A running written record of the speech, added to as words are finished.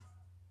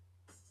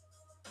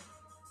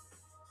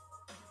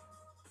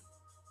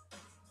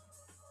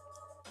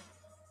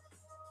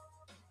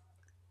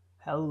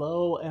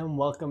Hello and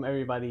welcome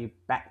everybody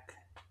back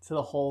to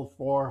the Hold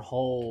for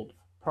Hold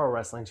Pro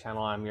Wrestling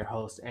channel. I'm your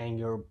host and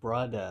your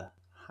brother.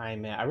 Hi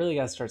man, I really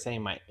gotta start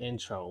saying my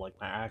intro, like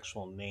my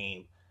actual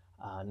name.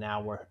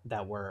 Now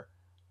we're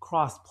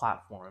cross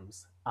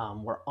platforms.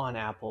 We're on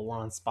Apple, we're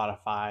on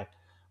Spotify,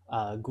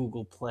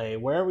 Google Play,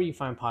 wherever you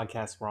find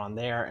podcasts, we're on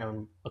there.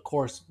 And of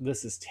course,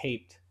 this is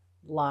taped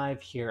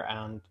live here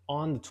on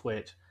the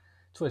Twitch,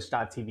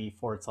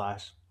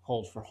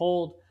 twitch.tv/hold for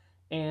hold,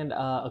 and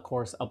of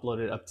course upload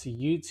it up to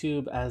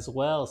YouTube as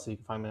well, so you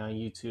can find me on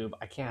YouTube.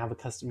 I can't have a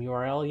custom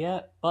URL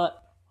yet,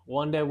 but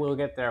one day we'll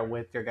get there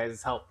with your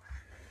guys' help.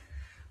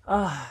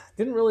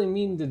 Didn't really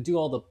mean to do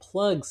all the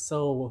plugs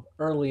so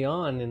early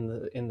on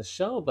in the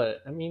show,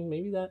 but I mean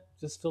maybe that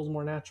just feels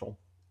more natural.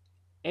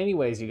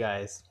 Anyways, you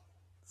guys,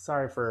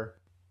 sorry for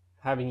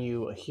having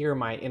you hear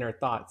my inner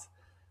thoughts.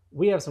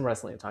 We have some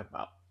wrestling to talk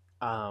about.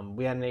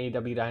 We had an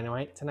AEW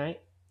Dynamite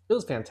tonight. It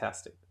was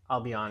fantastic.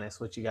 I'll be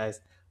honest with you guys.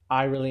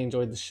 I really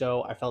enjoyed the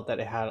show. I felt that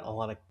it had a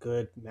lot of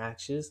good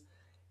matches,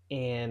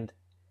 and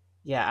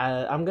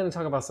yeah, I'm going to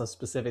talk about some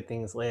specific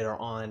things later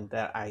on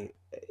that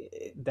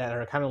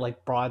are kind of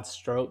like broad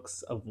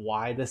strokes of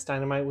why this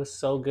Dynamite was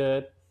so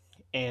good,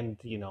 and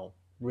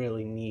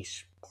really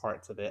niche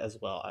parts of it as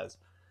well as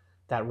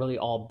that really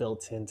all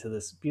built into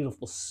this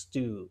beautiful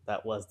stew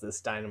that was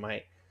this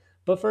Dynamite.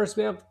 But first,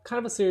 we have kind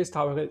of a serious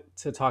topic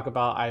to talk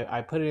about.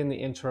 I put it in the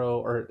intro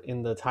or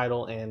in the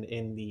title and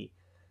in the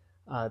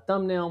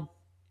thumbnail.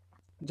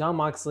 Jon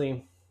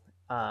Moxley,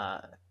 uh,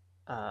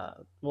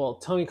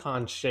 Tony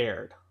Khan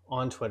shared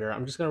on Twitter.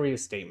 I'm just going to read a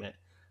statement.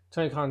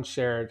 Tony Khan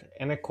shared,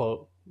 and I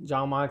quote,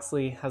 Jon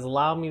Moxley has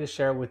allowed me to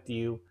share with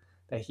you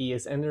that he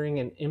is entering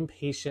an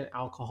inpatient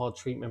alcohol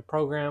treatment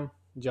program.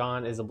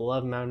 Jon is a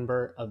beloved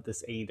member of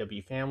this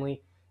AEW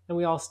family, and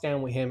we all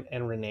stand with him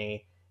and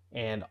Renee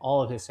and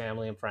all of his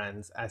family and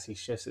friends as he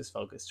shifts his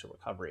focus to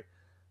recovery.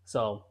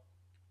 So,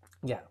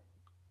 yeah,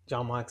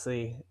 Jon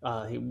Moxley,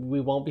 we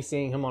won't be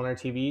seeing him on our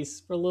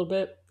TVs for a little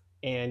bit,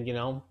 and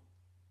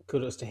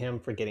kudos to him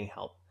for getting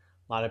help.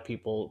 A lot of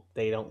people,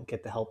 they don't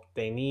get the help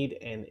they need,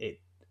 and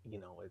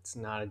it's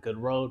not a good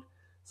road.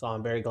 So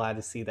I'm very glad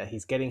to see that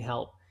he's getting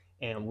help,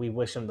 and we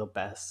wish him the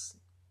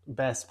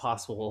best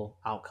possible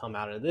outcome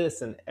out of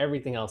this and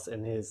everything else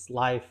in his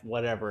life,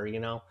 whatever.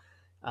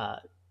 uh,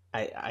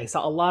 I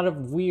saw a lot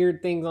of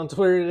weird things on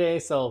Twitter today,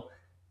 so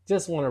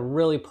just want to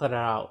really put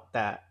out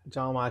that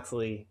Jon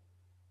Moxley,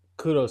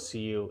 kudos to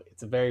you.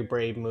 It's a very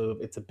brave move.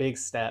 It's a big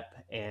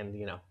step, and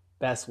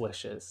best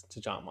wishes to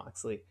Jon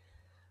Moxley.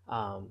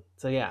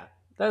 So yeah,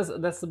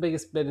 that's the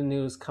biggest bit of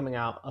news coming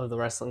out of the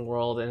wrestling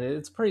world, and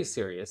it's pretty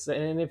serious.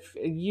 And if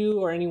you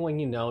or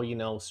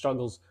anyone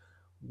struggles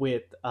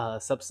with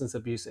substance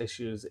abuse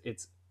issues,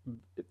 it's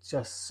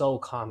just so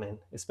common,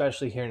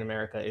 especially here in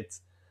America.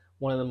 It's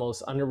one of the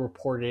most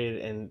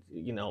underreported, and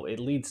it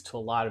leads to a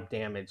lot of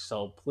damage.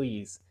 So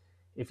please,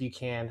 if you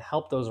can,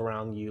 help those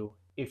around you.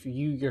 If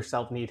you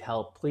yourself need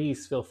help,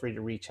 please feel free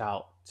to reach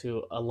out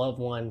to a loved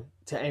one,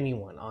 to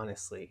anyone,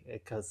 honestly,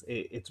 because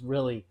it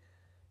really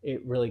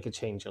could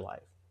change your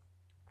life.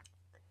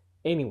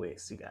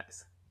 Anyways, you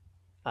guys,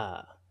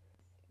 uh,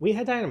 we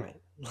had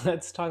Dynamite.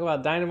 Let's talk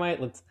about Dynamite.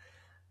 Let's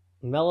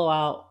mellow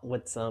out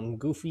with some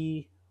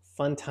goofy,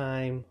 fun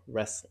time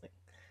wrestling.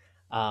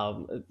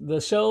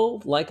 The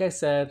show, like I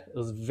said, it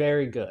was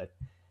very good.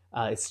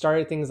 It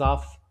started things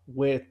off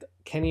with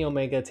Kenny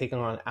Omega taking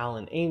on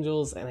Alan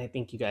Angels, and I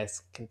think you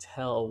guys can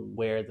tell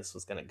where this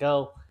was going to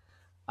go.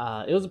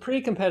 It was a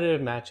pretty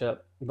competitive matchup,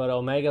 but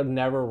Omega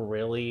never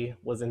really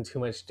was in too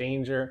much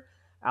danger.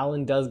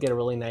 Allen does get a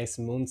really nice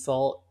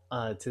moonsault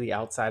to the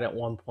outside at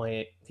one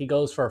point. He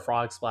goes for a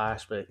frog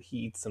splash, but he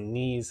eats some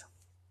knees.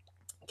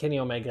 Kenny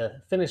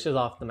Omega finishes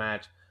off the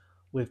match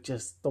with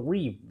just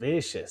three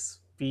vicious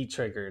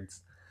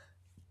V-triggers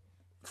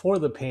for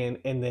the pin,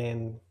 and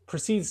then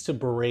proceeds to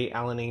berate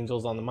Allen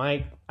Angels on the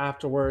mic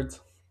afterwards.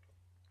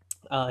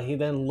 He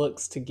then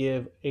looks to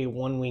give a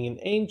one-winged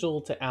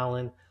angel to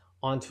Allen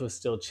onto a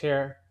steel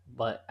chair,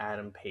 but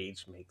Adam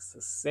Page makes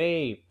the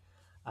save.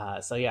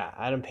 So yeah,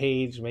 Adam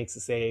Page makes the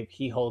save.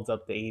 He holds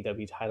up the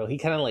AEW title. He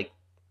kind of like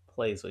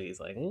plays with it. He's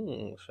like,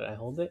 should I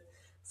hold it?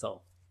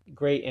 So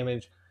great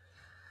image.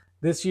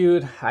 This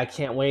feud, I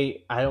can't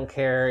wait. I don't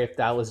care if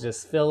that was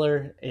just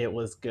filler. It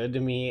was good to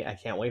me. I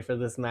can't wait for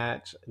this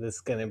match. This is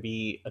going to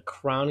be a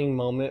crowning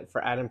moment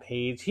for Adam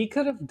Page. He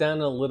could have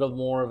done a little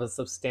more of a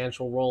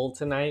substantial role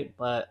tonight,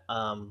 but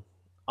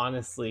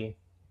honestly,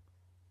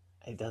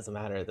 it doesn't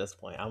matter at this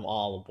point. I'm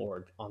all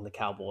aboard on the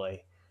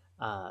Cowboy.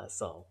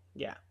 So,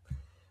 yeah.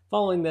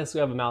 Following this, we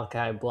have a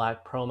Malachi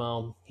Black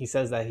promo. He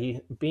says that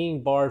he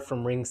being barred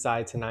from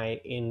ringside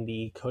tonight in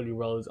the Cody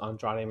Rhodes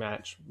Andrade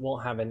match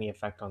won't have any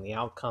effect on the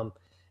outcome,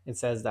 and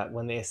says that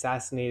when they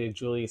assassinated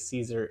Julius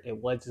Caesar, it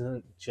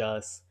wasn't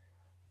just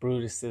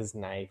Brutus's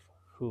knife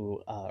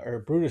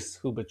or Brutus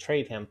who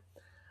betrayed him.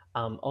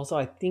 Also,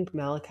 I think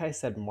Malachi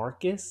said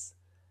Marcus,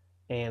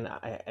 and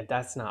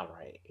that's not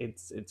right.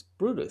 It's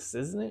Brutus,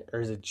 isn't it?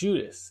 Or is it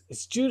Judas?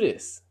 It's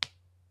Judas.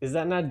 Is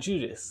that not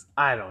Judas?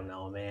 I don't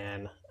know,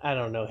 man. I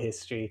don't know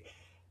history.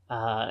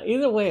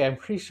 Either way, I'm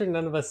pretty sure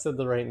none of us said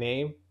the right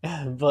name,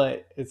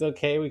 but it's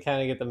okay. We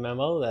kind of get the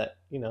memo that,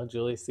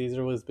 Julius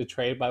Caesar was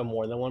betrayed by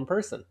more than one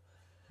person.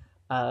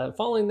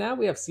 Following that,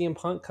 we have CM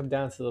Punk come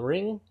down to the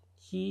ring.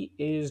 He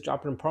is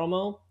dropping a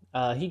promo.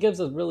 He gives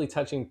a really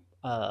touching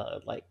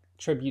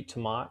tribute to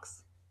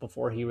Mox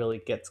before he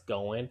really gets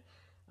going.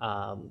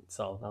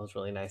 So that was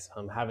really nice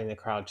of him, having the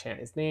crowd chant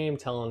his name,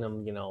 telling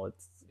him,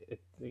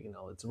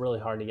 it's really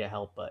hard to get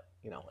help, but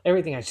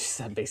everything I just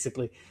said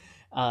basically.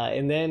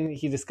 And then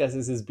he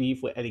discusses his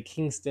beef with Eddie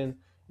Kingston.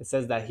 It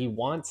says that he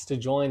wants to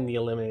join the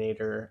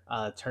Eliminator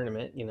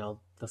tournament,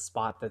 the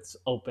spot that's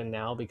open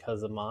now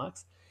because of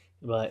Mox,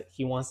 but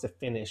he wants to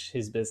finish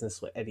his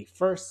business with Eddie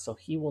first, so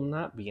he will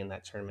not be in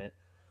that tournament.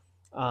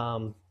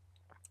 Um,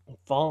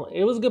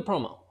 it was a good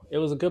promo. It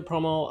was a good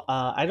promo.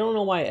 I don't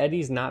know why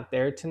Eddie's not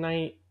there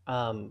tonight.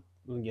 I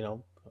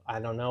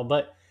don't know,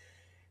 but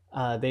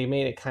they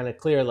made it kind of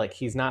clear like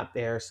he's not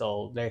there,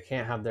 so they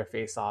can't have their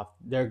face off.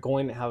 They're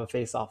going to have a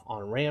face off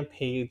on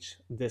Rampage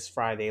this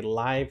Friday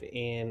live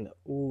in,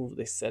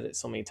 they said it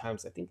so many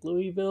times, I think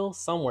Louisville,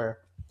 somewhere.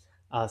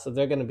 So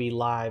they're going to be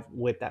live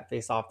with that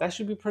face off. That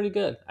should be pretty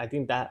good. I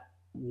think that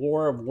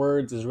war of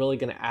words is really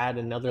going to add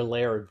another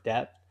layer of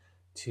depth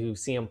to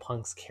CM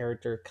Punk's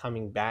character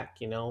coming back,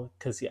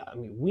 because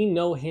we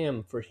know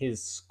him for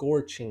his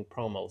scorching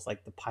promos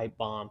like the pipe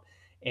bomb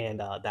and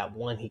that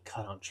one he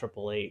cut on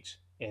Triple H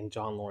and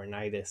John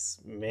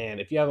Laurinaitis. Man,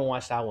 if you haven't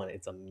watched that one,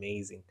 it's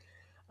amazing.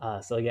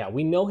 So yeah,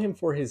 we know him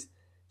for his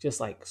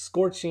just like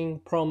scorching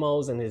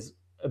promos and his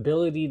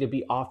ability to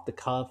be off the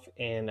cuff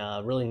and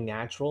really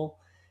natural.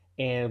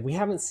 And we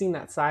haven't seen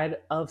that side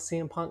of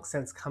CM Punk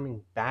since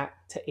coming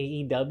back to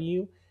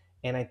AEW.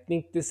 And I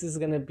think this is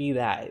going to be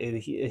that.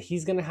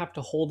 He's going to have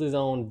to hold his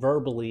own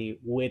verbally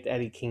with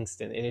Eddie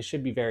Kingston. And it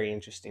should be very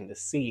interesting to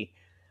see.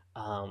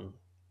 Um,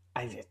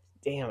 it's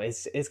going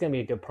to be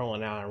a good promo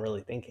now. I'm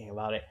really thinking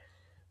about it.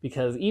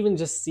 Because even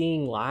just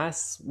seeing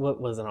what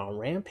was it on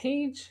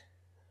Rampage?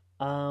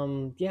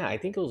 Yeah, I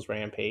think it was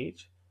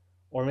Rampage.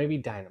 Or maybe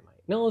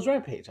Dynamite. No, it was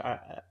Rampage.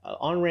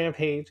 On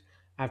Rampage,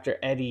 after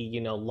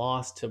Eddie,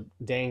 lost to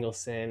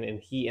Danielson and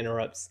he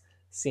interrupts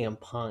CM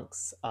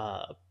Punk's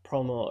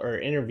promo or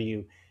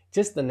interview,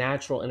 just the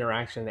natural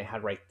interaction they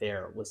had right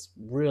there was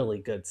really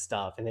good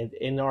stuff. And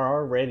it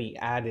are already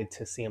added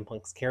to CM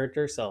Punk's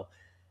character. So,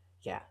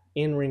 yeah,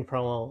 in-ring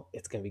promo,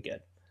 it's going to be good.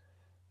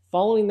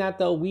 Following that,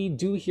 though, we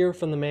do hear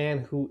from the man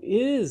who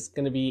is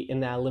going to be in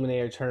that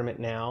Eliminator tournament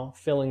now,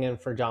 filling in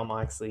for Jon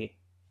Moxley.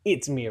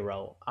 It's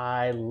Miro.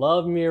 I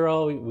love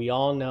Miro. We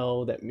all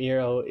know that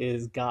Miro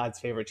is God's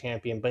favorite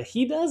champion, but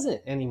he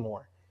doesn't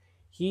anymore.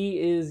 He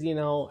is,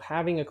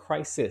 having a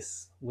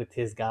crisis with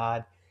his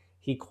God.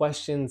 He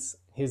questions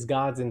his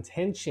God's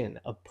intention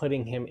of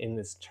putting him in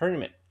this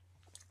tournament.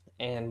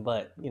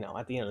 But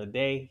at the end of the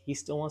day, he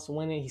still wants to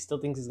win it. He still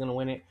thinks he's going to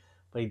win it,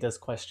 but he does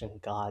question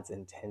God's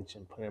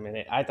intention putting him in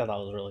it. I thought that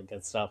was really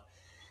good stuff.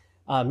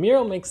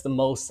 Miro makes the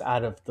most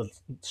out of the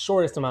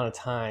shortest amount of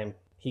time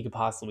he could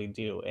possibly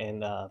do.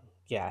 And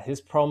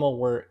his promo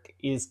work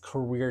is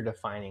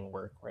career-defining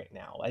work right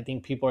now. I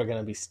think people are going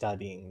to be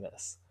studying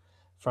this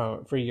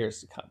for years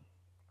to come.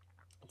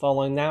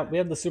 Following that, we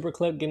have the Super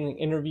Clip getting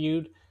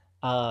interviewed.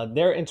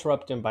 They're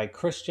interrupted by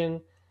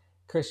Christian.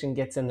 Christian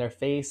gets in their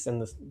face,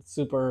 and the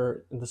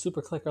super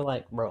click are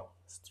like, bro,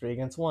 it's 3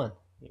 against 1.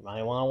 You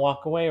might want to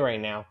walk away right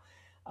now.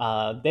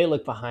 They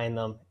look behind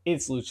them.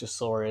 It's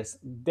Luchasaurus.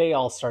 They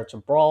all start to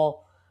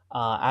brawl.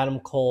 Adam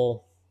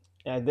Cole.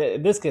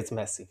 This gets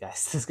messy,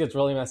 guys. This gets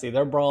really messy.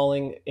 They're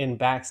brawling in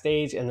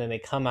backstage, and then they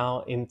come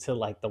out into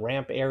like the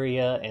ramp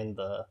area and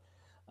the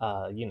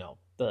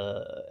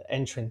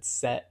entrance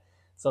set.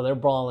 So they're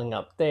brawling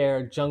up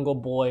there. Jungle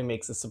Boy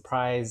makes a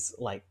surprise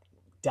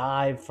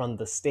dive from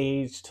the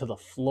stage to the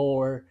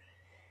floor.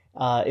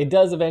 It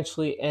does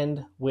eventually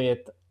end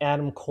with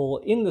Adam Cole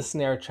in the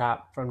snare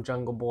trap from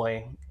Jungle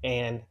Boy,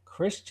 and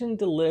Christian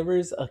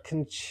delivers a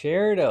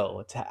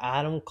concerto to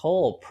Adam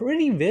Cole.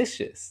 Pretty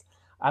vicious.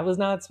 I was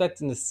not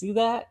expecting to see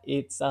that.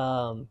 It's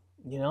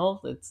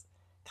it's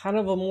kind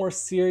of a more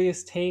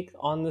serious take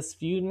on this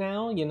feud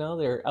now.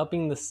 They're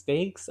upping the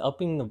stakes,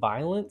 upping the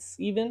violence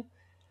even.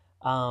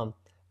 And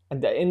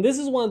this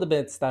is one of the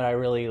bits that I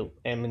really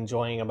am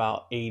enjoying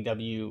about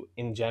AEW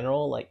in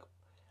general,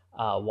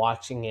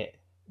 watching it,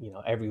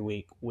 every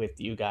week with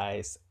you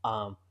guys,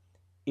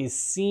 is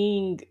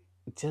seeing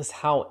just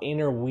how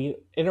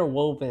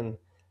interwoven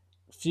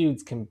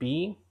feuds can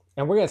be.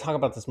 And we're going to talk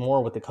about this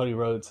more with the Cody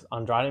Rhodes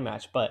Andrade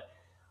match, but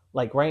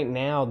right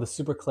now, the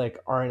Super Click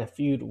are in a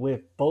feud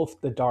with both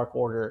the Dark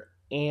Order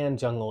and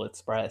Jungle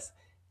Express,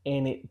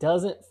 and it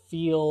doesn't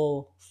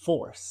feel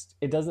forced.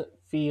 It doesn't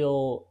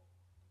feel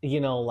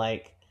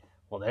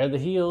they're the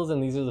heels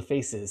and these are the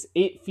faces.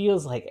 It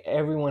feels like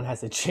everyone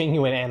has a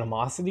genuine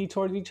animosity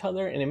toward each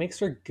other, and it makes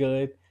for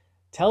good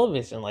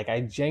television.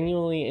 I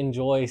genuinely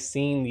enjoy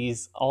seeing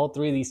all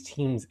 3 of these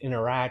teams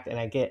interact, and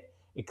I get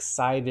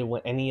excited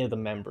when any of the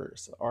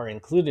members are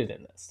included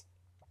in this.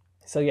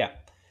 So yeah,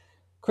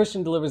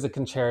 Christian delivers a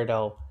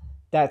concerto.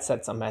 that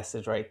sets a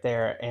message right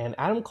there. And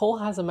Adam Cole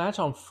has a match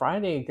on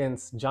Friday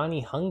against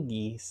Johnny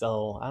Hungy,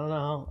 so I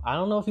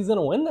don't know if he's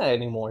gonna win that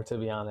anymore, to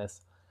be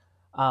honest.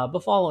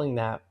 But following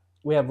that,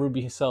 we have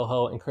Ruby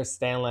Soho and Chris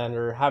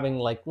Stanlander having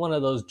like one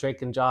of those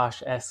Drake and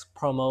Josh esque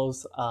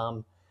promos,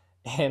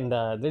 and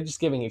they're just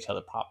giving each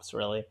other props,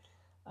 really.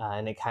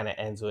 And it kind of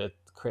ends with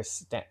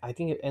I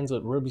think it ends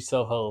with Ruby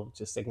Soho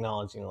just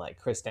acknowledging like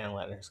Chris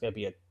Stanlander is going to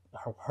be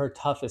her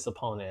toughest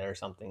opponent or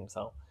something.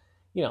 So,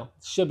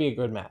 should be a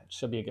good match.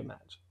 Should be a good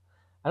match.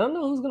 I don't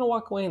know who's going to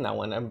walk away in that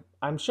one.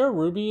 I'm sure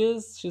Ruby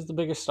is. She's the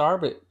bigger star,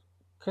 but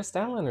Chris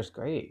Stanlander's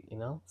great.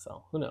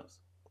 So who knows?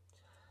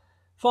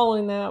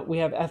 Following that, we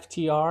have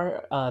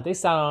FTR. They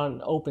sat on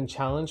an open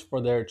challenge for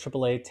their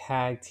AAA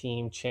Tag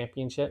Team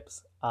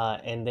Championships,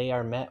 and they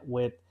are met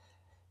with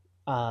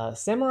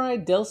Samurai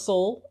Del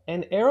Sol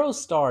and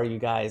Aerostar, you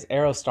guys.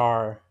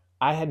 Aerostar,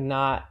 I had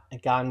not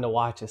gotten to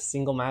watch a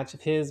single match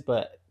of his,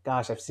 but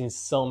gosh, I've seen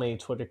so many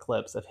Twitter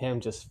clips of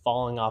him just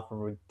falling off of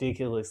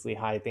ridiculously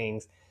high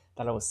things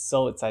that I was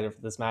so excited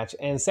for this match.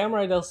 And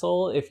Samurai Del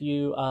Sol, if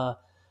you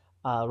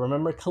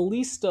remember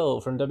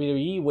Kalisto from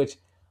WWE, which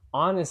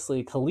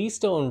honestly,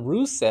 Kalisto and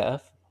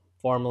Rusev,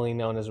 formerly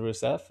known as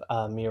Rusev,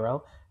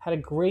 Miro, had a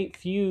great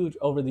feud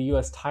over the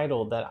U.S.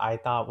 title that I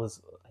thought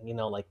was,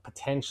 like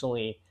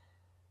potentially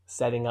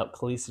setting up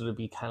Kalisto to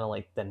be kind of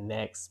like the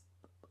next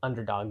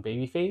underdog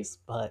babyface.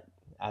 But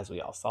as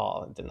we all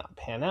saw, it did not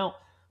pan out.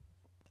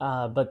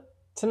 But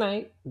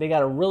tonight, they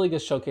got a really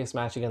good showcase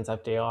match against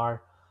FTR.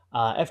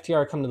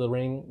 FTR come to the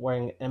ring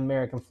wearing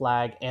American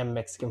flag and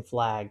Mexican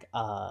flag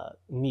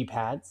knee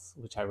pads,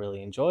 which I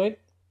really enjoyed.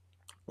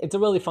 It's a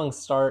really fun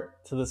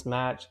start to this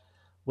match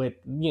with,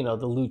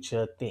 the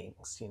lucha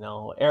things.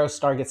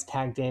 Aerostar gets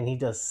tagged in. He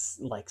does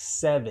like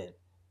 7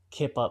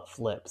 kip up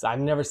flips. I've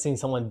never seen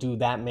someone do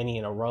that many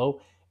in a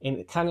row. And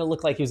it kind of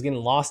looked like he was getting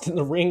lost in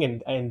the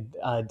ring, and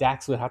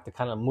Dax would have to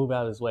kind of move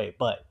out of his way.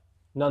 But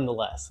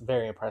nonetheless,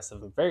 very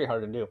impressive and very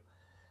hard to do.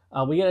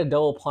 We get a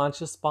double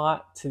plancha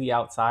spot to the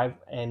outside,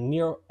 and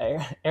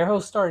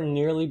Aerostar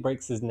nearly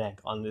breaks his neck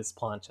on this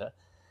plancha.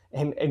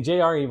 And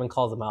JR even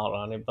calls him out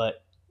on it,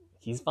 but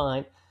he's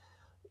fine.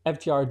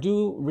 FTR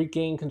do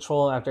regain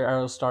control after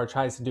Aerostar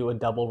tries to do a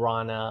double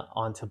Rana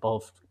onto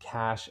both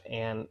Cash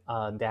and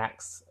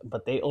Dax,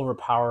 but they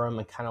overpower him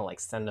and kind of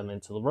like send him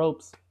into the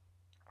ropes.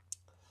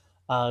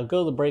 Go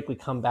to the break, we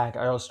come back.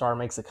 Aerostar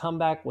makes a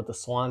comeback with the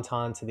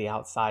Swanton to the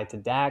outside to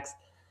Dax.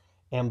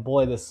 And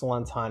boy, the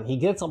Swanton, he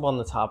gets up on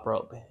the top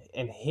rope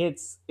and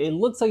hits. It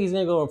looks like he's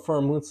going to go for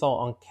a moonsault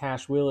on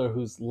Cash Wheeler,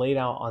 who's laid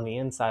out on the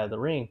inside of the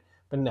ring.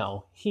 But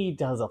no, he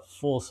does a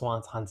full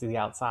Swanton to the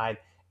outside.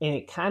 And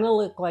it kind of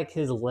looked like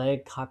his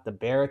leg caught the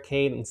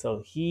barricade. And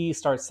so he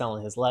starts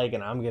selling his leg,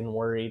 and I'm getting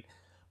worried.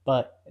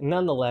 But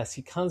nonetheless,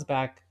 he comes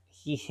back.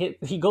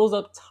 He goes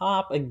up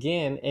top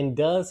again and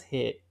does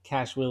hit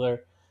Cash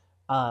Wheeler,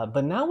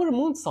 but not with a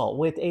moonsault,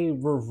 with a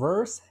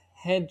reverse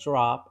head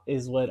drop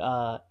is what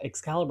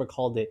Excalibur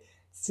called it.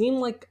 Seemed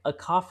like a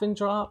coffin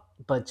drop,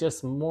 but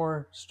just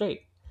more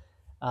straight.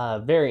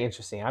 Very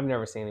interesting. I've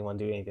never seen anyone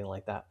do anything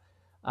like that.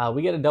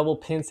 We get a double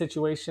pin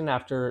situation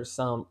after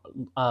some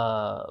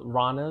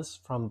Ranas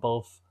from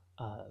both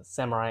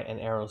Samurai and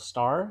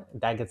Aerostar.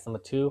 That gets them a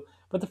 2.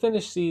 But the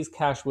finish sees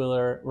Cash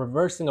Wheeler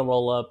reversing a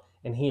roll up,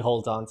 and he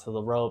holds on to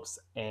the ropes.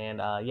 And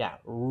yeah,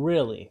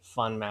 really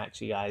fun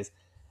match, you guys.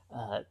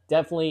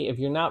 Definitely, if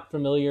you're not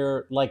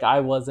familiar, like I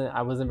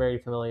wasn't very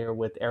familiar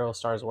with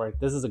Aerostar's work.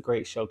 This is a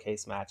great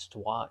showcase match to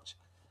watch.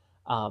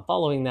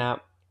 Following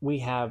that, we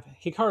have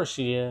Hikaru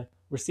Shida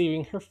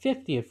receiving her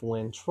 50th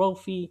win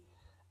trophy,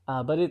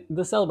 but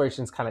the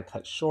celebration's kind of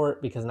cut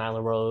short because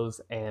Nyla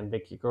Rose and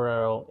Vicky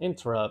Guerrero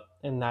interrupt,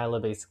 and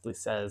Nyla basically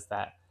says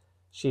that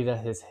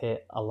Shida has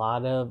hit a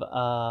lot of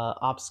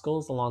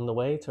obstacles along the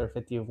way to her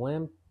 50th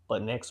win,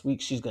 but next week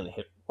she's going to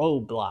hit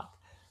roadblock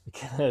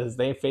because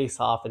they face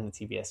off in the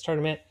TBS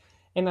tournament,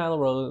 and Nyla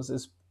Rose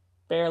is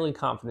fairly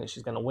confident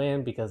she's going to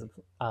win because of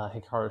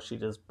Hikaru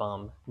Shida's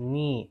bum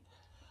knee.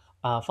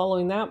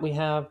 Following that, we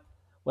have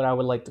what I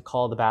would like to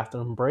call the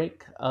bathroom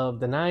break of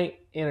the night.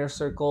 Inner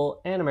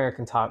Circle and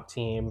American Top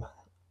Team.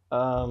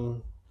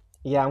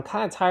 Yeah, I'm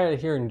kind of tired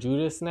of hearing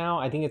Judas now.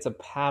 I think it's a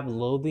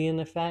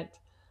Pavlovian effect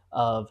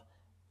of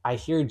I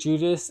hear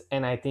Judas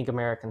and I think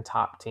American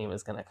Top Team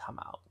is going to come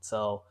out.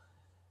 So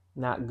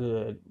not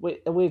good.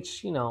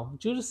 Which,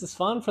 Judas is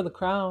fun for the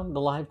crowd.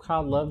 The live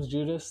crowd loves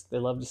Judas. They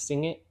love to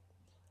sing it.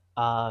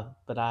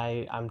 But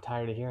I'm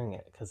tired of hearing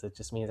it because it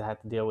just means I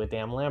have to deal with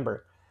damn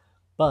Lambert.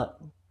 But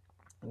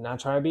I'm not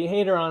trying to be a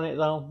hater on it,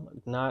 though.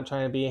 Not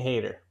trying to be a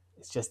hater.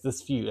 It's just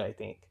this feud, I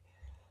think.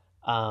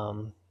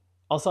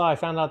 Also, I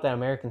found out that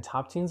American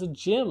Top Team's a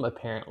gym,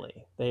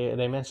 apparently.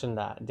 They mentioned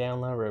that.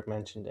 Dan Lambert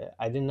mentioned it.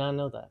 I did not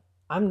know that.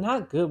 I'm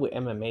not good with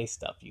MMA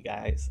stuff, you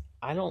guys.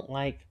 I don't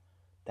like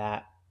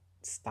that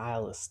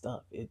style of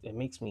stuff. It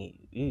makes me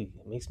it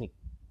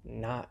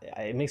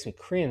makes me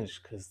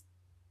cringe because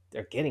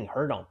they're getting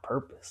hurt on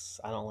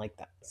purpose. I don't like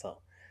that. So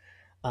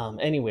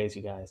anyways,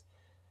 you guys,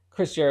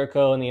 Chris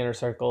Jericho and the Inner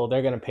Circle,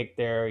 they're going to pick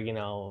their,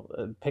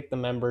 pick the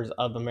members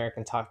of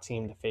American Top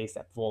Team to face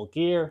at Full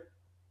Gear.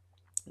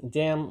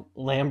 Dan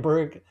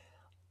Lambert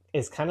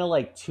is kind of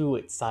like too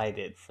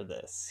excited for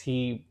this.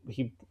 He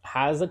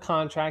has a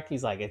contract.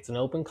 He's like, it's an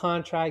open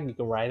contract. You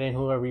can write in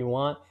whoever you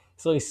want.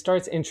 So he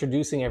starts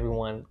introducing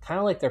everyone kind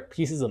of like they're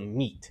pieces of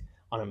meat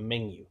on a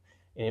menu.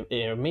 And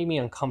it made me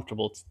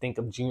uncomfortable to think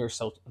of Junior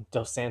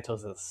Dos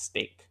Santos as a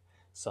steak.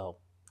 So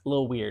a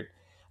little weird.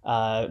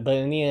 But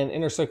in the end,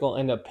 Inner Circle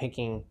ended up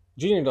picking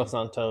Junior Dos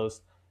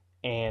Santos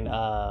and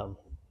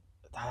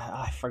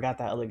I forgot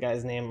that other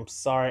guy's name. I'm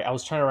sorry. I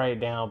was trying to write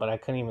it down, but I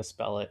couldn't even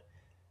spell it.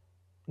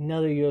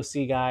 Another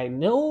UFC guy.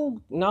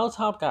 No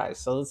top guys.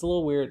 So it's a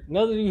little weird.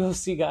 Another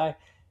UFC guy.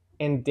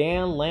 And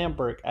Dan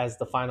Lambert as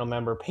the final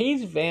member.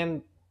 Paige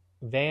Van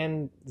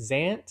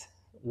Zant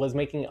was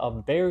making a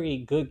very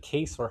good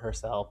case for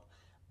herself,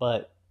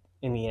 but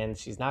in the end,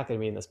 she's not going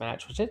to be in this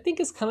match, which I think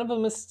is kind of a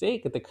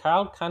mistake. The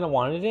crowd kind of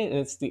wanted it, and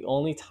it's the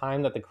only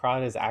time that the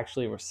crowd has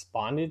actually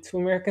responded to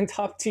American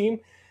Top Team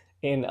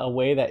in a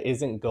way that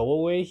isn't go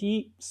away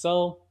heat.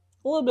 So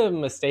a little bit of a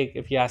mistake,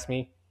 if you ask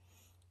me.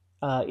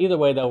 Either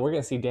way, though, we're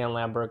going to see Dan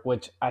Lambert,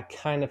 which I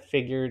kind of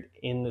figured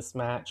in this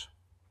match.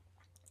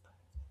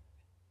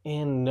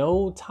 And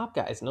no top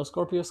guys, no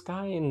Scorpio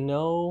Sky, and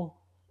no,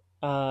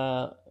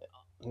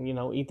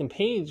 Ethan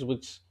Page,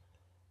 which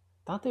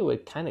thought they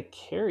would kind of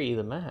carry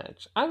the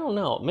match. I don't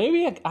know.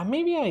 Maybe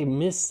I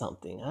missed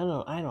something.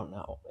 I don't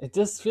know. It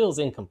just feels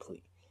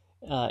incomplete.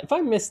 If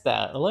I missed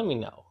that, let me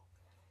know.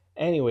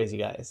 Anyways, you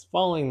guys,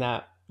 following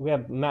that, we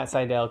have Matt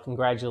Sydal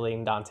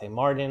congratulating Dante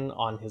Martin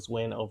on his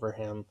win over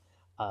him.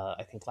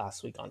 I think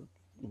last week on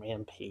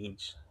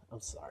Rampage.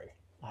 I'm sorry.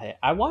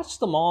 I watched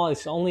them all.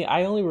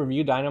 I only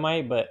review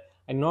Dynamite, but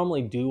I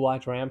normally do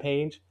watch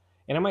Rampage,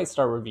 and I might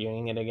start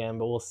reviewing it again,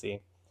 but we'll see.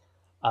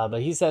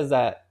 But he says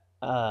that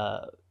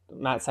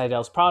Matt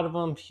Sydal's proud of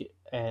him,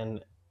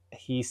 and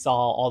he saw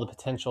all the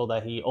potential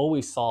that he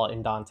always saw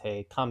in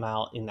Dante come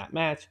out in that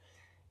match.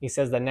 He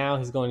says that now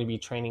he's going to be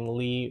training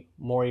Lee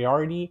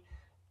Moriarty,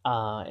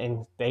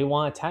 and they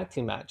want a tag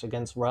team match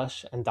against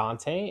Rush and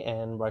Dante,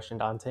 and Rush and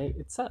Dante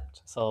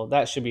accept. So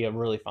that should be a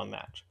really fun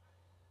match.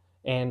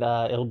 And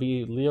it'll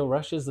be Lio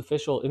Rush's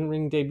official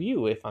in-ring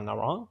debut, if I'm not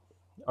wrong.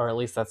 Or at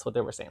least that's what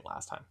they were saying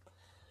last time.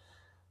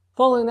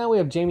 Following that, we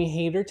have Jamie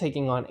Hayter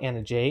taking on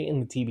Anna Jay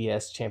in the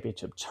TBS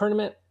Championship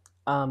Tournament.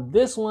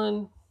 This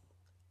one,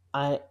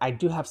 I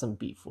do have some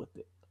beef with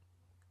it.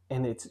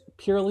 And it's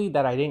purely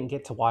that I didn't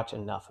get to watch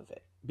enough of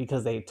it.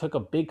 Because they took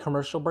a big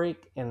commercial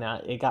break and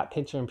it got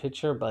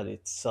picture-in-picture, but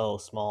it's so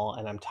small.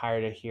 And I'm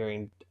tired of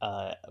hearing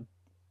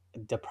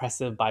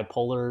depressive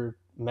bipolar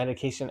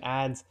medication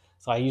ads.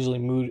 So I usually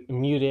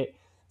mute it.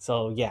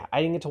 So yeah,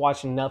 I didn't get to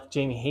watch enough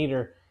Jamie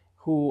Hayter,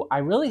 who I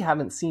really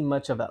haven't seen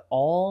much of at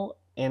all.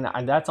 And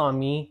that's on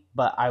me,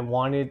 but I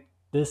wanted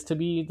this to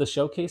be the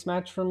showcase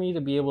match for me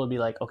to be able to be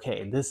like,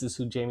 okay, this is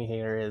who Jamie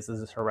Hayter is. This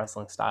is her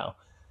wrestling style.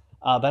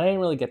 But I didn't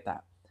really get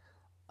that.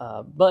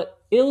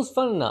 But it was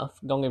fun enough.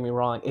 Don't get me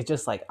wrong. It's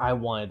just like I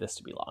wanted this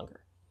to be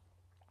longer.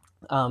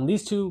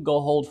 These two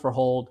go hold for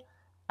hold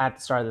at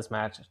the start of this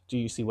match. Do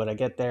you see what I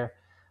get there?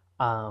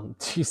 Do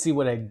you see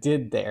what I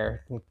did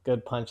there?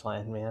 Good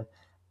punchline, man.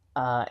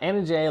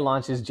 Anna Jay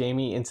launches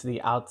Jamie into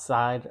the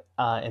outside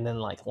and then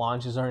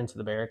launches her into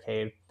the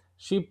barricade.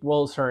 She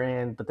rolls her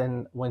in, but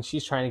then when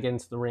she's trying to get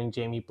into the ring,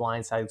 Jamie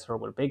blindsides her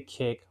with a big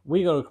kick.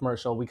 We go to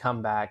commercial, we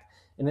come back,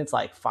 and it's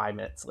like 5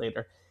 minutes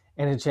later.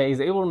 Anna Jay is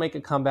able to make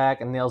a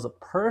comeback and nails a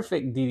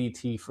perfect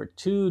DDT for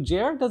 2.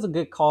 JR does a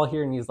good call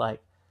here, and he's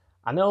like,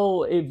 I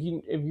know if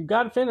you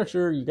got a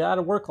finisher, you got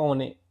to work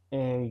on it,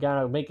 and you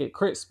got to make it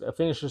crisp. A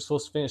finisher's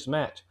supposed to finish the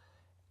match.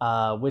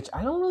 Which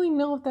I don't really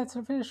know if that's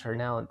her finisher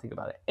now that I think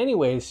about it.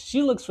 Anyways,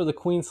 she looks for the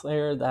Queen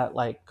Slayer, that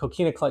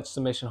coquina clutch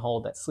submission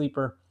hold, that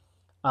sleeper.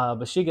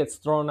 But she gets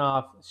thrown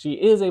off. She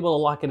is able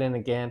to lock it in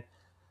again.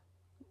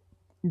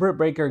 Britt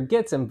Baker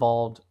gets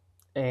involved,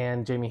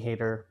 and Jamie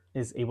Hayter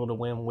is able to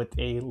win with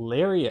a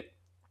lariat.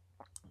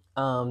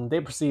 They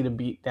proceed to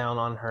beat down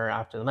on her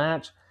after the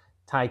match.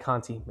 Ty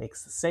Conti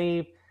makes the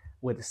save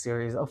with a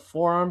series of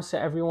forearms to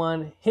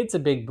everyone, hits a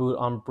big boot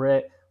on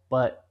Britt,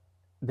 but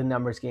the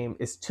numbers game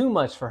is too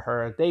much for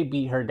her. They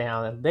beat her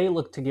down. They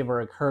look to give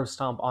her a curb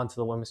stomp onto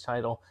the women's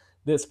title.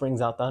 This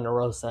brings out Thunder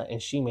Rosa,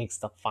 and she makes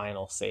the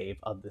final save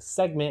of this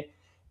segment.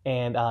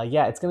 And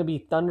it's going to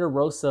be Thunder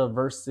Rosa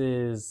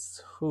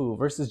versus who?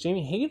 Versus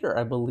Jamie Hayter,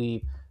 I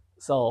believe.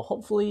 So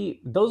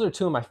hopefully, those are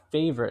two of my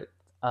favorite.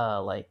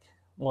 Jamie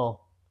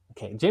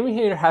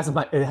Hayter has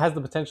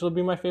the potential to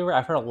be my favorite.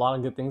 I've heard a lot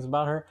of good things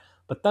about her,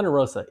 but Thunder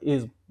Rosa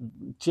is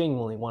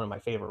genuinely one of my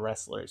favorite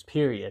wrestlers.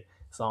 Period.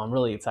 So I'm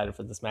really excited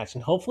for this match,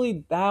 and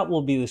hopefully that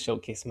will be the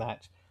showcase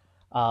match.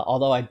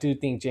 Although I do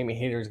think Jamie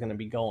Hayter is going to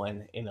be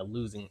going in a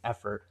losing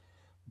effort.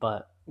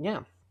 But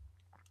yeah,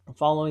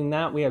 following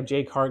that, we have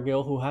Jade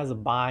Cargill, who has a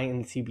bye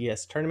in the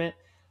TBS tournament.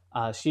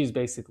 She's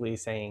basically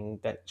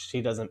saying that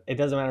it doesn't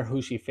matter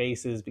who she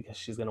faces because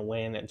she's going to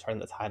win and turn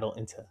the title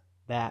into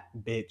that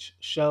bitch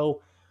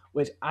show,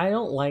 which I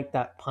don't like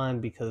that pun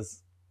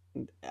because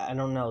I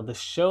don't know. The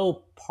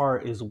show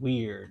part is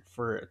weird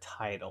for a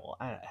title.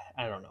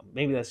 I don't know.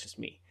 Maybe that's just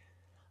me.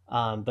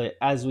 But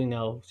as we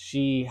know,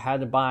 she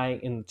had to buy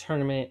in the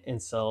tournament,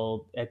 and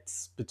so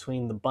it's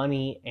between the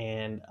Bunny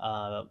and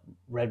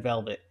Red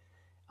Velvet.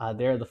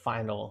 They're the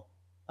final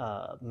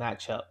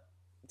matchup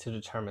to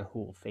determine who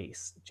will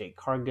face Jade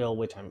Cargill,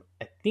 which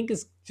I think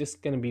is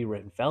just going to be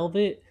Red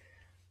Velvet.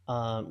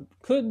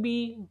 Could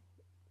be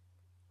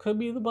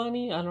the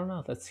Bunny. I don't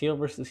know. That's heel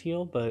versus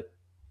heel, but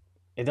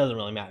it doesn't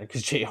really matter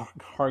because Jade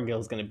Cargill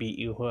is going to beat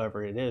you,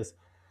 whoever it is.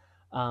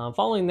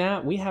 Following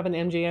that, we have an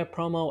MJF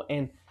promo,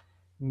 and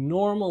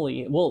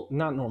normally, well,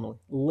 not normally,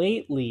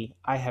 lately,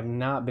 I have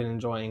not been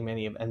enjoying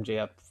many of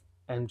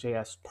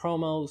MJF's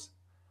promos,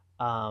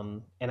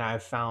 and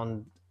I've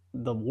found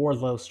the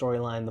Wardlow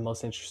storyline the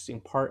most interesting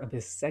part of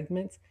his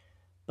segments.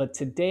 But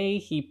today,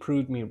 he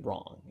proved me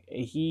wrong.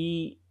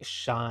 He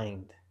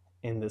shined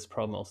in this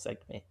promo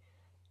segment,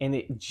 and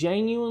it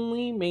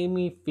genuinely made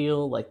me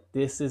feel like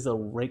this is a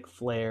Ric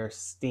Flair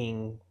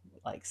Sting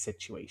like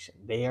situation.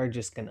 They are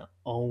just gonna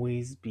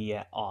always be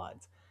at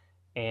odds,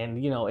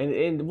 and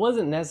it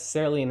wasn't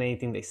necessarily in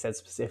anything they said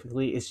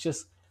specifically. It's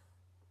just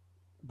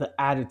the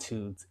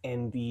attitudes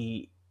and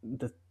the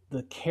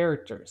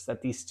characters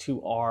that these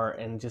two are,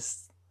 and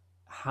just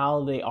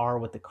how they are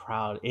with the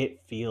crowd.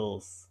 It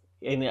feels,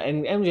 and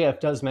MJF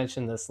does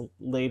mention this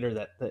later,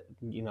 that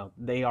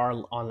they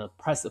are on the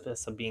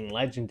precipice of being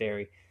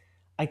legendary.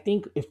 I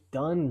think if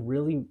done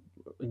really,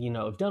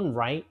 if done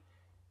right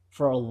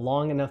for a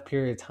long enough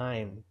period of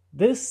time,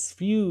 this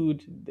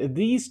feud,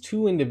 these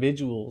two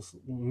individuals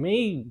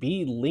may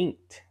be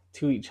linked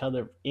to each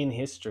other in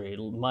history,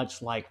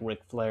 much like Ric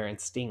Flair and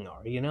Sting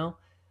are,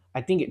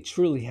 I think it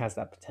truly has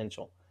that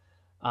potential.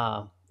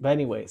 But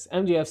anyways,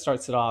 MJF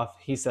starts it off.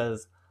 He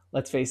says,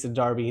 let's face it,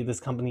 Darby, this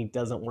company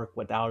doesn't work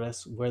without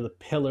us. We're the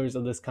pillars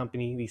of this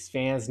company. These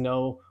fans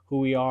know who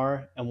we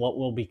are and what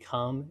we'll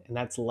become, and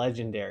that's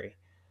legendary.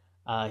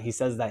 He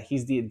says that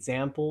he's the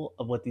example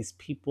of what these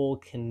people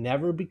can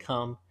never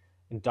become,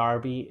 and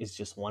Darby is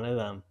just one of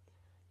them.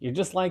 You're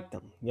just like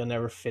them. You'll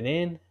never fit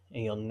in,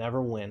 and you'll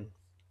never win.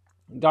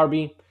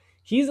 Darby,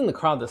 he's in the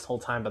crowd this whole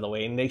time, by the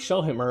way, and they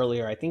show him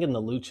earlier, I think in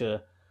the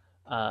Lucha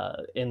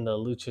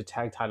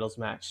Tag Titles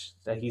match,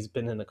 that he's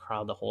been in the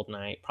crowd the whole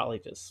night, probably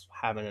just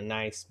having a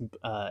nice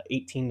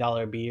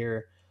 $18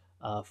 beer,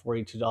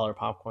 $42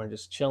 popcorn,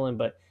 just chilling.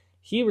 But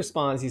he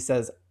responds, he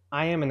says,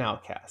 I am an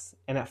outcast,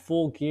 and at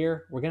Full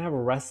Gear, we're going to have a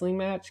wrestling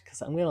match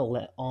because I'm going to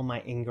let all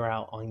my anger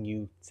out on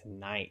you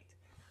tonight.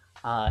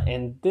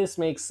 And this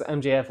makes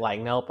MJF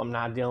like, nope, I'm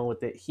not dealing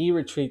with it. He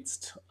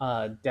retreats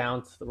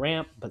down to the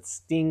ramp, but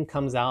Sting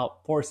comes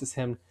out, forces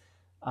him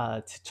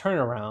to turn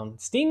around.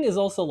 Sting is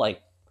also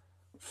like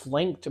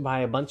flanked by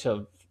a bunch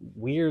of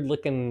weird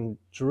looking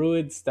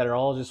druids that are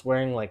all just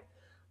wearing like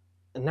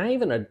not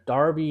even a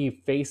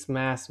Darby face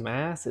mask.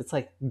 It's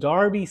like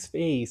Darby's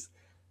face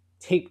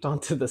taped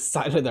onto the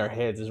side of their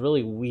heads. Is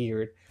really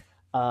weird.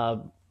 Uh,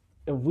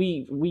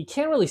 we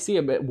can't really see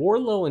it, but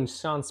Wardlow and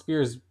Shawn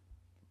Spears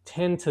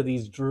tend to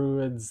these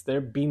druids.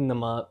 They're beating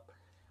them up.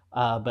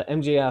 But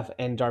MJF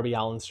and Darby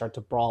Allin start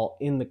to brawl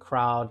in the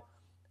crowd.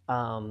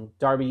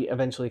 Darby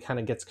eventually kind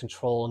of gets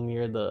control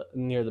near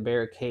the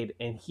barricade,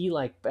 and he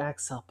like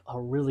backs up a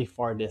really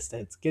far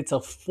distance, gets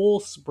a full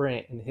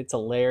sprint, and hits a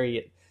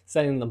lariat,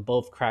 sending them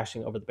both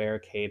crashing over the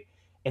barricade.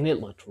 And it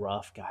looked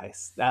rough,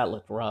 guys. That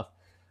looked rough.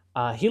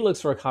 He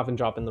looks for a coffin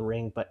drop in the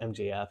ring, but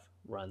MJF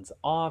runs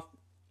off,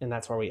 and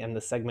that's where we end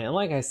the segment. And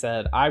like I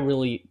said, I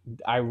really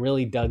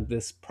dug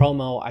this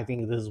promo. I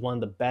think this is one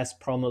of the best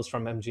promos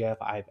from MJF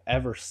I've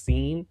ever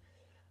seen.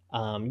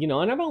 And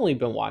I've only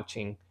been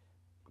watching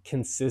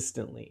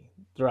consistently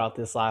throughout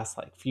this last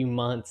like few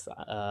months.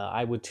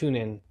 I would tune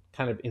in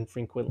kind of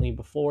infrequently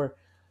before,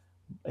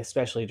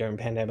 especially during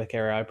pandemic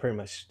era. I pretty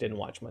much didn't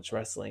watch much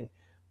wrestling,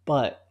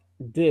 but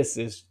this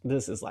is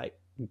like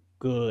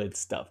good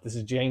stuff. This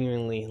is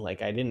genuinely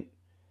like I didn't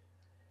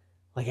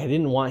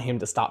want him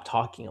to stop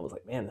talking. I was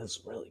like, man, this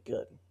is really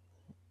good.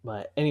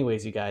 But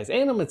anyways, you guys,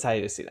 and I'm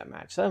excited to see that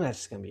match. That match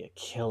is gonna be a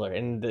killer.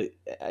 And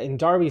in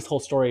Darby's whole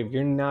story, if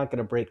you're not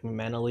gonna break me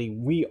mentally,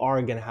 we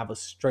are gonna have a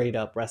straight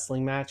up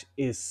wrestling match,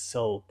 is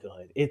so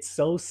good. It's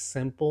so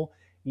simple,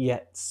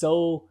 yet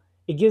so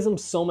it gives him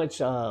so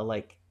much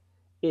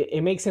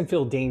it makes him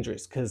feel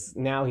dangerous, because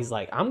now he's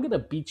like, I'm gonna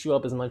beat you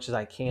up as much as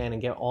I can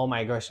and get all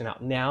my aggression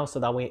out now, so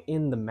that way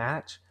in the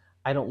match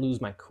I don't lose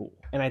my cool.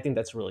 And I think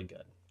that's really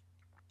good.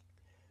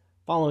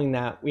 Following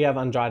that, we have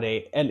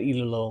Andrade El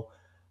Idolo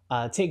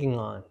taking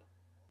on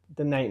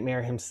the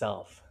Nightmare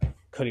himself,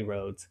 Cody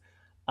Rhodes.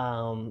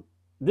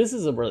 This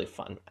is a really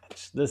fun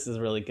match. This is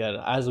really good.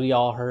 As we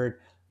all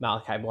heard,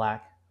 Malachi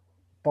Black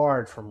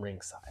barred from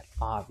ringside,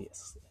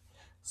 obviously.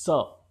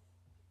 So,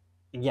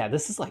 yeah,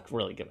 this is like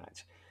really good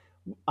match.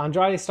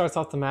 Andrade starts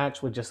off the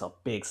match with just a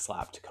big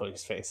slap to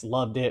Cody's face.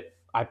 Loved it.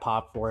 I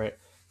popped for it.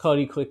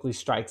 Cody quickly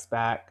strikes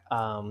back.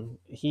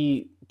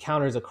 He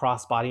counters a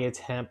crossbody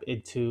attempt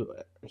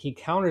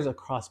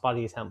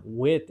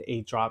with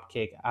a drop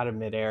kick out of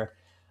midair.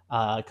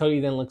 Cody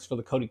then looks for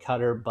the Cody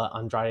Cutter, but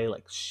Andrade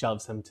like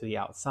shoves him to the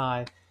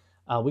outside.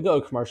 We go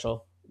to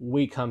commercial.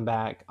 We come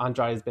back.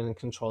 Andrade's been in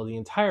control the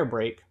entire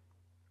break.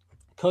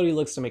 Cody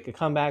looks to make a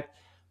comeback,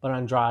 but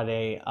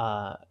Andrade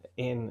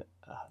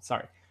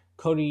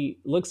Cody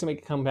looks to make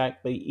a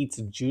comeback, but he eats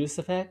a Judas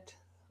effect,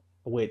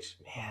 which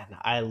man,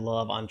 I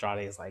love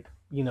Andrade's like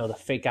the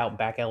fake out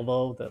back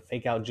elbow, the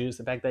fake out Judas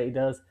effect that he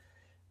does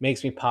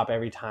makes me pop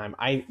every time.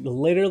 I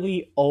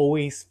literally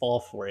always fall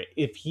for it.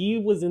 If he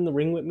was in the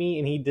ring with me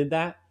and he did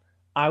that,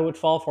 I would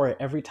fall for it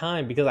every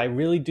time because I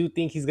really do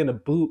think he's gonna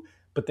boot,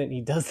 but then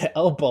he does the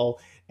elbow.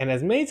 And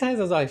as many times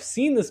as I've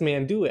seen this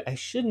man do it, I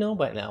should know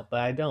by now, but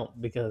I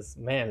don't because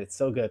man, it's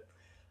so good.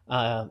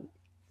 Uh,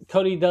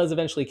 Cody does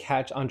eventually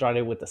catch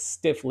Andrade with a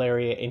stiff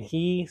lariat, and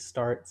he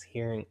starts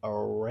hearing a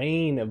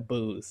rain of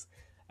boos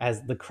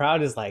as the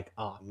crowd is like,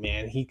 "Oh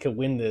man, he could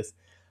win this."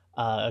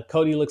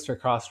 Cody looks for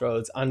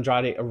Crossroads.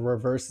 Andrade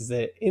reverses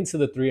it into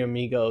the three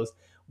amigos,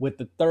 with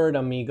the third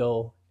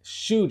amigo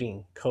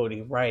shooting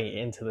Cody right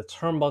into the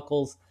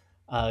turnbuckles.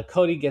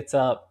 Cody gets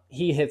up.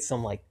 He hits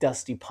some like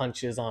dusty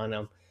punches on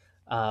him,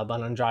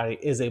 but Andrade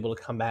is able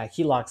to come back.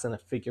 He locks in a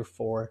figure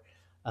four.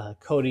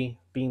 Cody,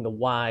 being the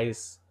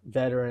wise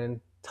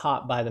veteran,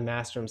 taught by the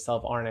master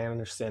himself, Arn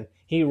Anderson,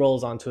 he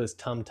rolls onto his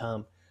tum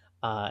tum.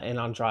 And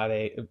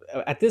Andrade,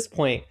 at this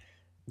point,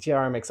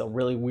 JR makes a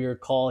really weird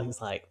call.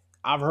 He's like,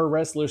 I've heard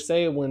wrestlers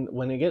say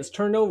when it gets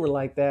turned over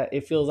like that,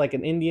 it feels like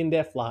an Indian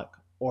deathlock,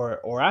 or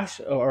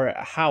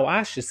how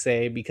I should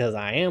say, because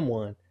I am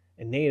one,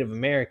 a Native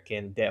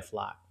American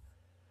deathlock.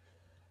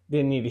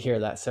 Didn't need to hear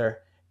that, sir.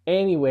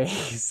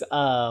 Anyways,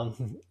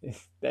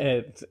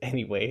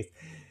 anyways,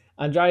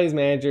 Andrade's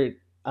manager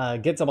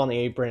gets up on the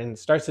apron,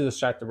 starts to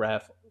distract the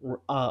ref.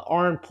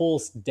 Arn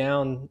pulls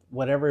down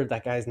whatever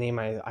that guy's name.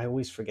 I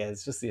always forget.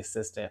 It's just the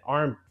assistant.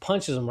 Arn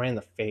punches him right in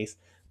the face.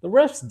 The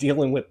ref's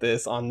dealing with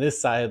this on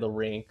this side of the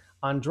ring.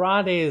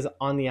 Andrade is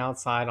on the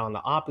outside, on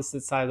the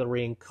opposite side of the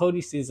ring.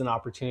 Cody sees an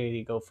opportunity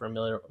to go for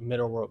a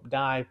middle rope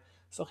dive,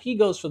 so he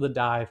goes for the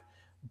dive.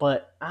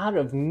 But out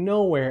of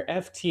nowhere,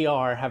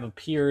 FTR have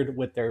appeared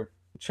with their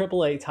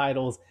AAA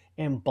titles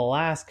and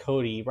blast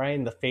Cody right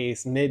in the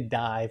face mid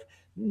dive,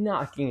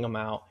 knocking him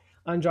out.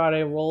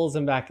 Andrade rolls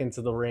him back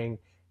into the ring,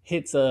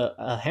 hits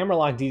a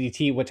hammerlock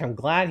DDT, which I'm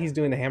glad he's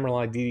doing the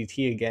hammerlock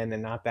DDT again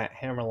and not that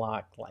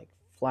hammerlock like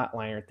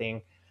flatliner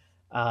thing,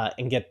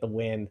 and get the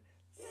win.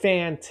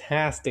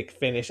 Fantastic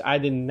finish. I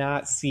did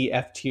not see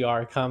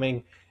FTR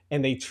coming,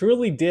 and they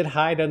truly did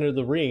hide under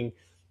the ring.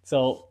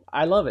 So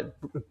I love it.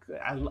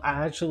 I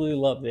actually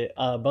loved it.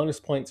 Bonus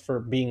points for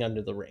being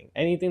under the ring.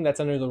 Anything that's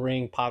under the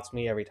ring pops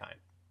me every time.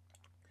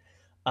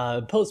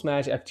 Post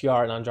match,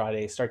 FTR and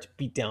Andrade start to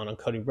beat down on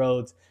Cody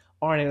Rhodes.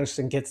 Arn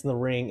Anderson gets in the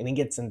ring and he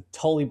gets in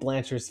Tully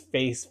Blanchard's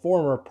face,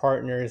 former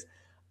partners.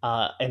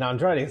 And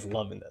Andrade is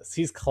loving this.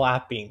 He's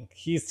clapping.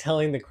 He's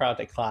telling the crowd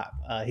to clap.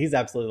 He's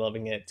absolutely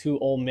loving it. Two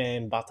old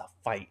men about to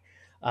fight.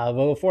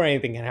 But before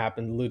anything can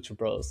happen, the Lucha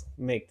Bros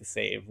make the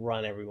save,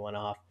 run everyone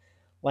off.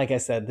 Like I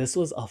said, this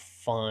was a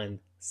fun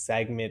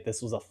segment.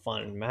 This was a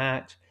fun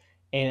match.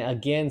 And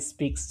again,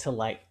 speaks to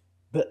like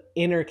the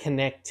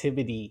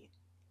interconnectivity,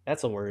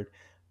 that's a word,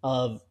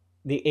 of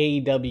the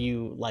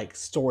AEW like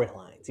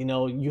storylines.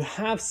 You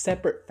have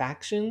separate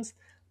factions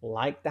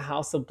like the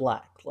House of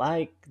Black,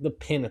 like the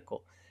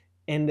Pinnacle,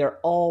 and they're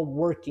all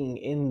working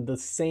in the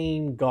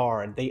same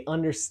guard. They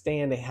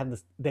understand,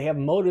 they have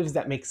motives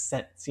that make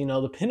sense.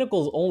 The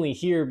Pinnacle's only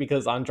here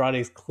because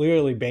Andrade's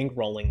clearly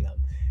bankrolling them.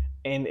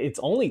 And it's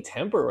only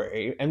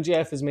temporary.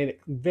 MJF has made it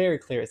very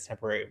clear it's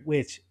temporary,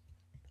 which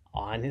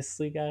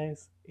honestly,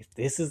 guys, if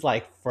this is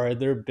like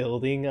further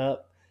building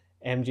up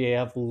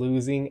MJF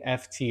losing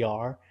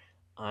FTR,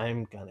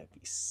 I'm gonna be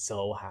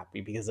so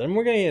happy because then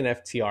we're gonna get an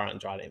FTR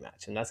Andrade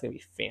match, and that's gonna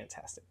be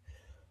fantastic.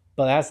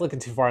 But that's looking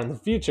too far in the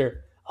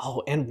future.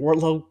 Oh, and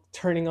Wardlow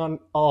turning on.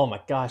 Oh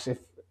my gosh, if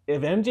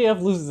MJF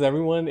loses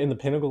everyone in the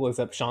Pinnacle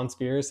except Shawn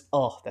Spears,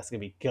 oh, that's gonna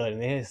be good.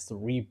 And they has to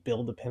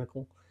rebuild the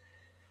Pinnacle.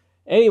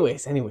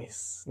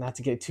 Anyways, not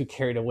to get too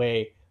carried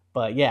away,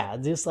 but yeah,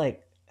 just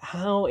like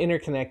how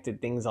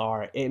interconnected things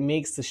are, it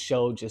makes the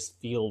show just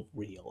feel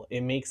real.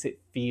 It makes it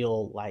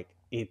feel like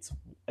it's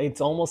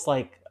almost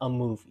like a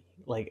movie.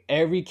 Like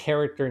every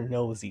character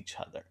knows each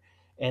other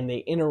and they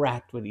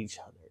interact with each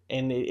other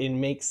and it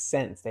makes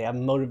sense. They have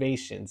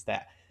motivations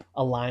that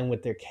align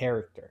with their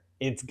character.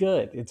 It's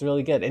good. It's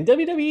really good. And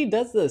WWE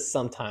does this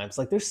sometimes.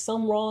 Like there's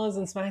some Raws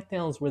and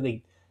SmackDowns where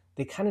they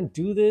kind of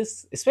do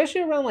this,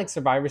 especially around like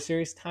Survivor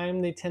Series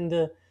time. They tend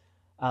to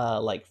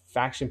like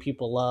faction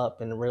people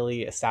up and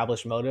really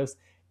establish motives,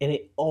 and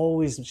it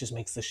always just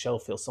makes the show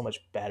feel so much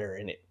better,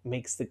 and it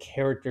makes the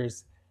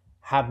characters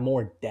have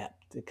more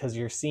depth because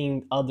you're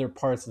seeing other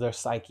parts of their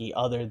psyche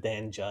other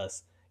than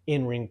just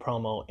in-ring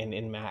promo and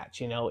in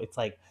match. It's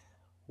like,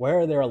 where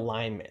are their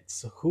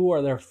alignments? Who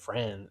are their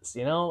friends?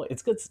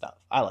 It's good stuff.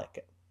 I like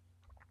it.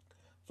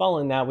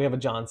 Following that, we have a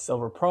John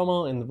Silver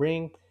promo in the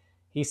ring.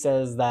 He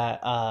says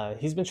that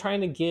he's been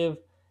trying to give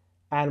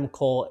Adam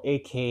Cole,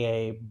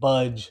 aka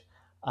Budge,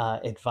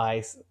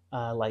 advice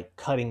like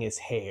cutting his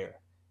hair.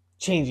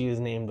 changing his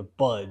name to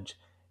Budge,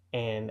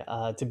 and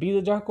to be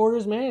the Dark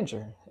Order's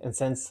manager. And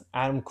since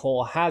Adam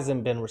Cole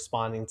hasn't been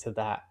responding to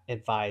that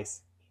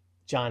advice,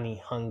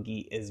 Johnny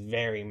Hungy is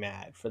very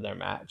mad for their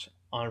match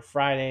on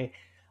Friday.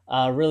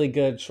 Really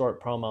good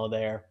short promo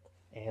there.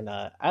 And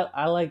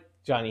I like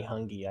Johnny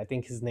Hungy. I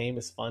think his name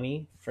is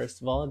funny,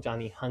 first of all,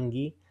 Johnny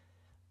Hungy.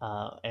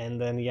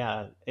 And then,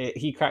 yeah,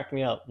 he cracked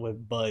me up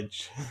with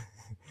Budge.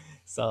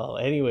 So,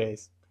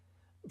 anyways,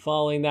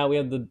 following that, we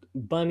have the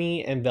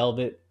Bunny and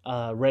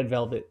Red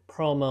Velvet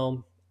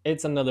promo.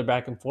 It's another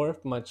back and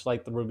forth, much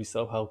like the Ruby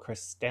Soho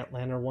Chris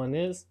Statlander one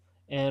is.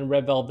 And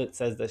Red Velvet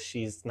says that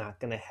she's not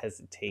going to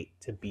hesitate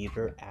to beat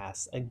her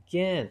ass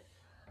again.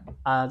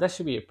 That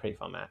should be a pretty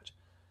fun match.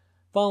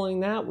 Following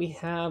that, we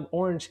have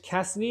Orange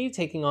Cassidy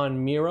taking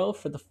on Miro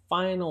for the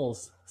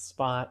finals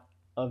spot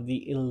of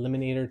the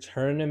Eliminator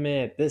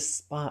Tournament. This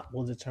spot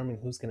will determine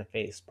who's going to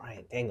face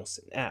Bryan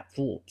Danielson at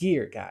Full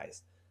Gear,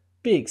 guys.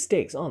 Big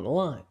stakes on the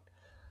line.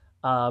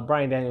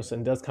 Bryan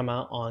Danielson does come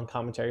out on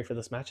commentary for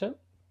this matchup.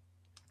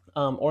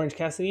 Orange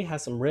Cassidy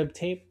has some rib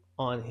tape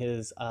on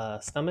his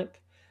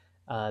stomach.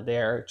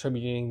 They're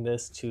attributing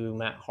this to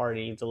Matt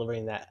Hardy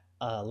delivering that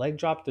leg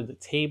drop through the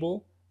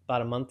table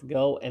about a month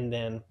ago, and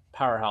then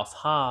Powerhouse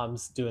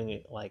Hobbs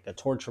doing like a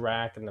torture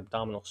rack and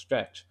abdominal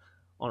stretch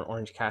on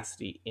Orange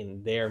Cassidy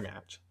in their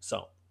match.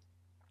 So,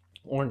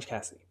 Orange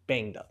Cassidy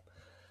banged up.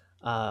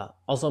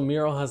 Also,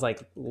 Miro has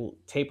like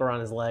tape around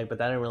his leg, but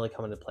that didn't really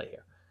come into play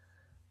here.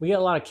 We get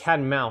a lot of cat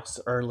and mouse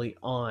early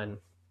on.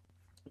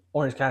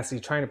 Orange Cassidy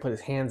trying to put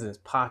his hands in his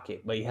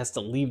pocket, but he has to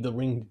leave the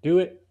ring to do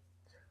it.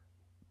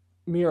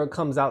 Miro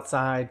comes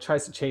outside,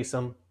 tries to chase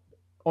him.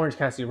 Orange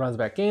Cassidy runs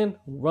back in,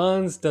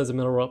 does a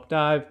middle rope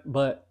dive,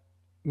 but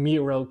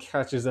Miro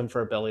catches him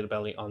for a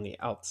belly-to-belly on the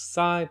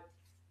outside.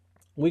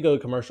 We go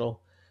to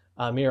commercial.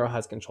 Miro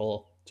has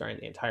control during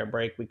the entire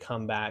break. We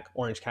come back.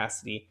 Orange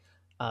Cassidy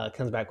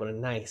comes back with a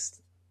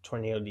nice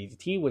tornado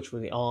DDT, which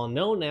we all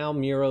know now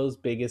Miro's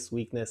biggest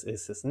weakness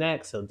is his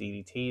neck, so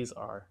DDTs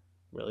are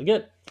really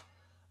good.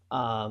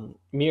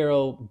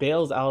 Miro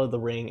bails out of the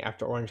ring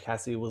after Orange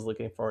Cassidy was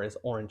looking for his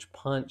orange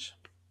punch.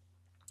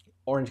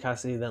 Orange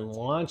Cassidy then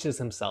launches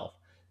himself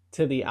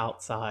to the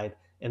outside,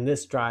 and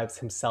this drives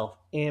himself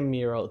and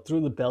Miro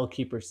through the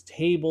Bellkeeper's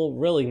table.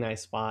 Really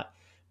nice spot.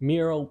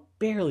 Miro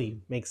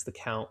barely makes the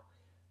count.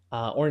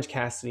 Orange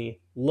Cassidy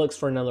looks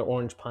for another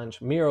orange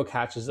punch. Miro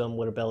catches him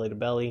with a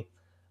belly-to-belly.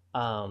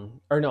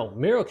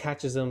 Miro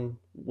catches him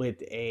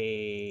with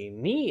a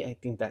knee, I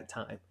think that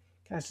time.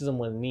 Catches him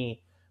with a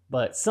knee.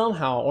 But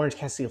somehow Orange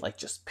Cassidy like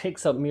just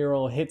picks up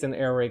Miro, hits an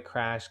air raid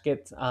crash,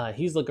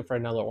 he's looking for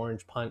another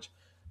orange punch,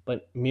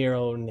 but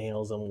Miro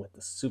nails him with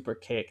the super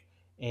kick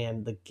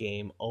and the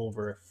game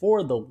over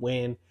for the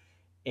win.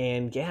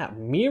 And yeah,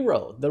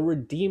 Miro, the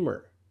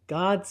Redeemer,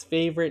 God's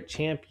favorite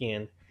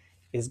champion,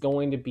 is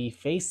going to be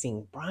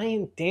facing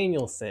Bryan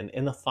Danielson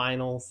in the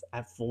finals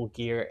at Full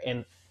Gear.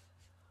 And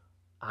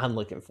I'm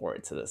looking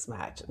forward to this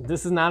match.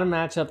 This is not a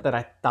matchup that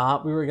I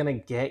thought we were going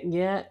to get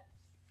yet.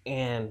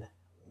 And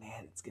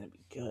man, it's going to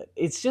be good.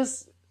 It's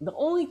just the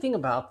only thing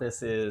about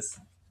this is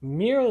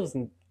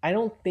I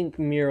don't think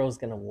Miro's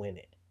going to win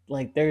it.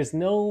 Like there's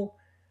no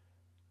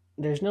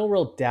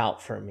real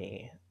doubt for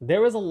me. There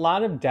was a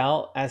lot of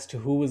doubt as to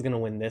who was going to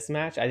win this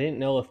match. I didn't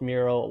know if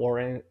Miro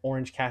or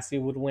Orange Cassidy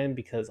would win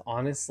because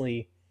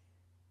honestly,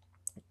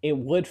 it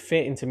would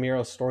fit into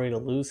Miro's story to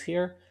lose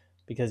here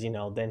because,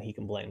 then he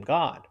can blame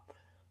God.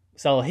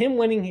 So him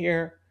winning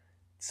here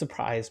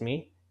surprised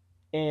me.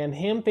 And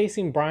him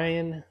facing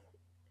Bryan,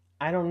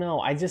 I don't know.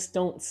 I just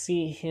don't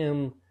see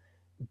him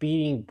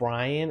beating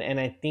Bryan.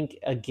 And I think,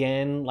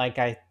 again, like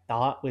I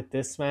thought with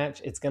this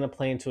match, it's going to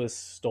play into his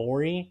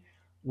story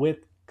with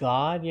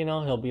God.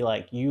 He'll be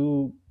like,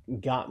 you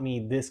got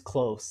me this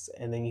close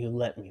and then you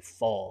let me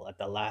fall at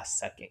the last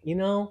second,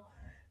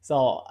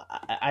 So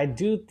I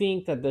do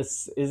think that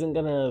this isn't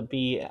going to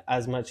be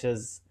as much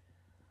as,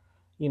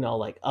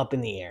 like up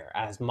in the air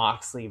as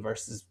Moxley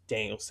versus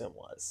Danielson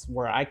was,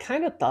 where I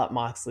kind of thought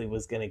Moxley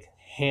was going to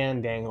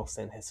hand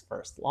Danielson his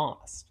first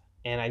loss.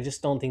 And I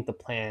just don't think the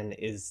plan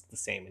is the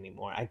same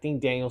anymore. I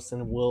think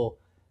Danielson will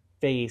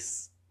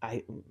face,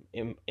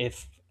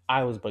 if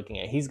I was booking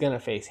it, he's going to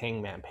face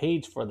Hangman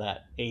Page for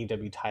that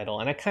AEW title.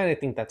 And I kind of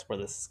think that's where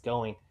this is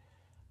going,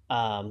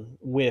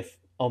 with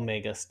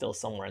Omega still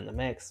somewhere in the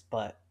mix.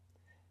 But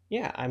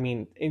yeah, I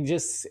mean,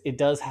 it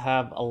does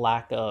have a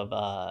lack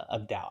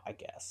of doubt, I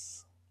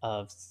guess,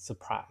 of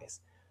surprise.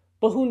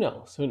 But who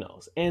knows? Who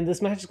knows? And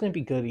this match is going to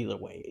be good either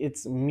way.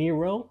 It's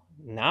Miro,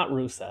 not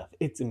Rusev.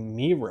 It's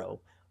Miro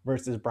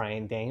versus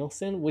Bryan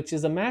Danielson, which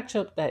is a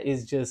matchup that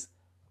is just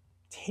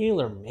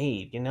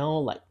tailor-made,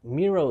 Like,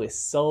 Miro is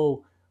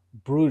so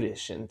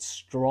brutish and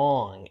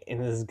strong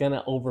and is going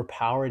to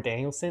overpower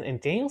Danielson.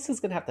 And Danielson's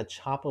going to have to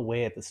chop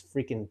away at this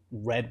freaking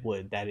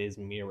redwood that is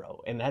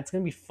Miro. And that's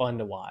going to be fun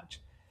to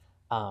watch.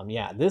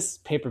 This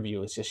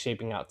pay-per-view is just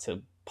shaping out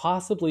to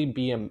possibly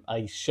be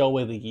a show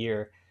of the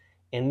year,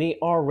 and they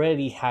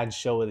already had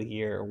show of the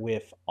year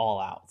with All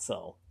Out.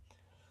 So,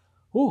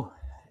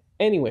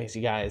 anyways,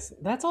 you guys,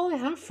 that's all I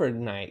have for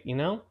tonight.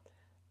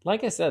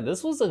 like I said,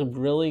 this was a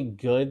really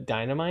good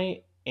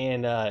Dynamite,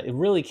 and it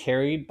really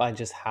carried by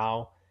just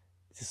how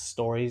the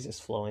stories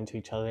just flow into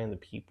each other and the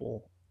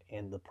people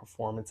and the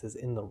performances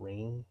in the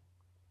ring,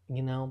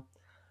 you know.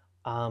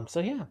 So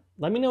yeah,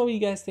 let me know what you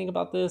guys think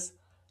about this.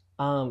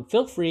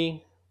 Feel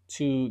free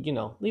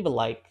to leave a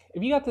like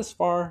if you got this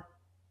far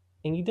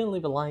and you didn't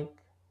leave a like.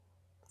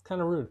 It's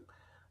kind of rude.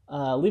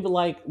 Leave a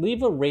like,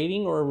 leave a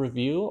rating or a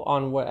review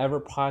on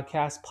whatever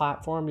podcast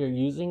platform you're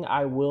using.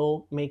 I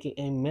will make it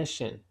a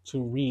mission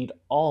to read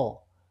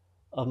all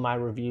of my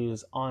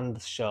reviews on the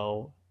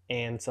show.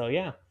 And so,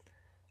 yeah,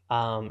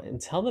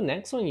 until the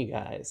next one, you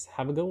guys,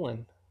 have a good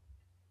one.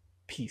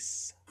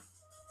 Peace.